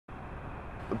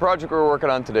The project we're working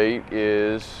on today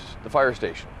is the fire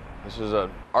station. This is an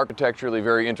architecturally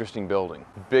very interesting building.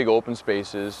 Big open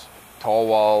spaces, tall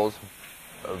walls,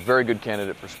 a very good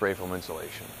candidate for spray foam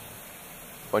insulation.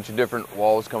 A bunch of different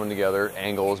walls coming together,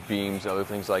 angles, beams, other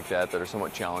things like that are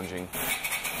somewhat challenging.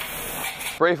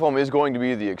 Spray foam is going to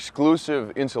be the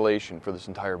exclusive insulation for this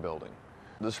entire building.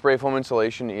 The spray foam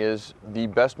insulation is the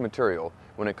best material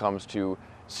when it comes to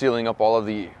sealing up all of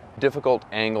the difficult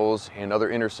angles and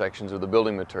other intersections of the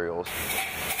building materials,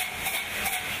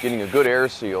 getting a good air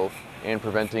seal and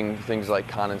preventing things like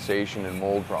condensation and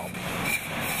mold problems.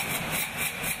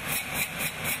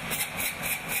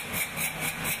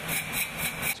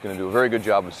 It's going to do a very good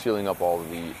job of sealing up all of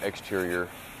the exterior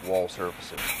wall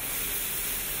surfaces.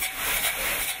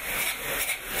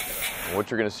 And what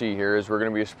you're going to see here is we're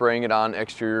going to be spraying it on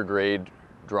exterior grade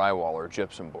drywall or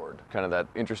gypsum board, kind of that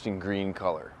interesting green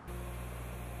color.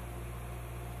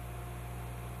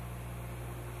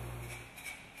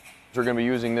 So we're going to be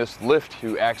using this lift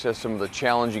to access some of the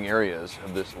challenging areas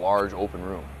of this large open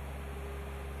room.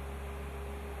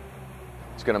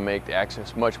 It's going to make the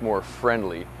access much more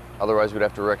friendly. Otherwise we'd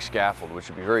have to erect scaffold, which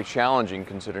would be very challenging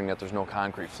considering that there's no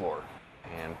concrete floor.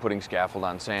 And putting scaffold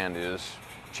on sand is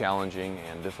challenging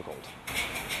and difficult.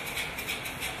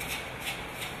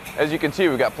 As you can see,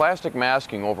 we've got plastic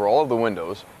masking over all of the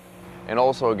windows and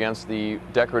also against the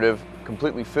decorative,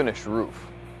 completely finished roof.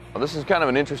 Now, this is kind of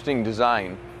an interesting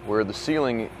design where the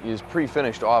ceiling is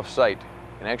pre-finished off-site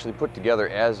and actually put together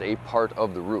as a part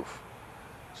of the roof.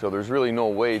 So there's really no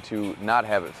way to not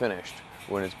have it finished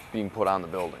when it's being put on the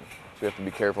building. So you have to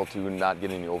be careful to not get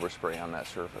any overspray on that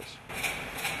surface.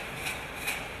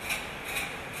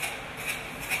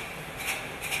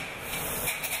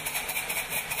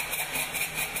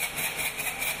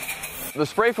 The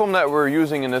spray foam that we're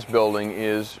using in this building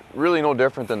is really no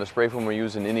different than the spray foam we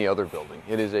use in any other building.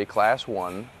 It is a Class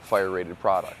 1 fire-rated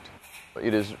product.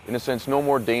 It is, in a sense, no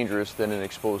more dangerous than an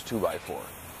exposed 2x4.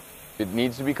 It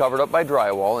needs to be covered up by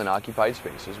drywall in occupied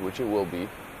spaces, which it will be.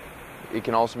 It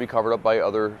can also be covered up by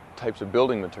other types of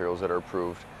building materials that are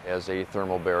approved as a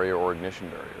thermal barrier or ignition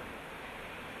barrier.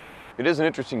 It is an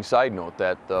interesting side note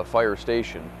that the fire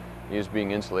station is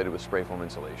being insulated with spray foam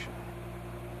insulation.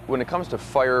 When it comes to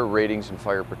fire ratings and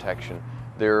fire protection,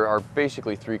 there are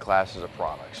basically three classes of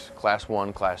products: Class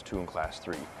 1, Class 2, and Class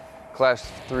 3.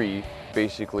 Class 3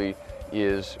 basically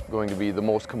is going to be the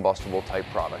most combustible type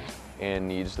product and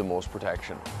needs the most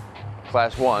protection.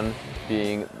 Class 1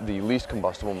 being the least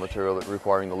combustible material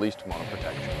requiring the least amount of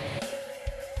protection.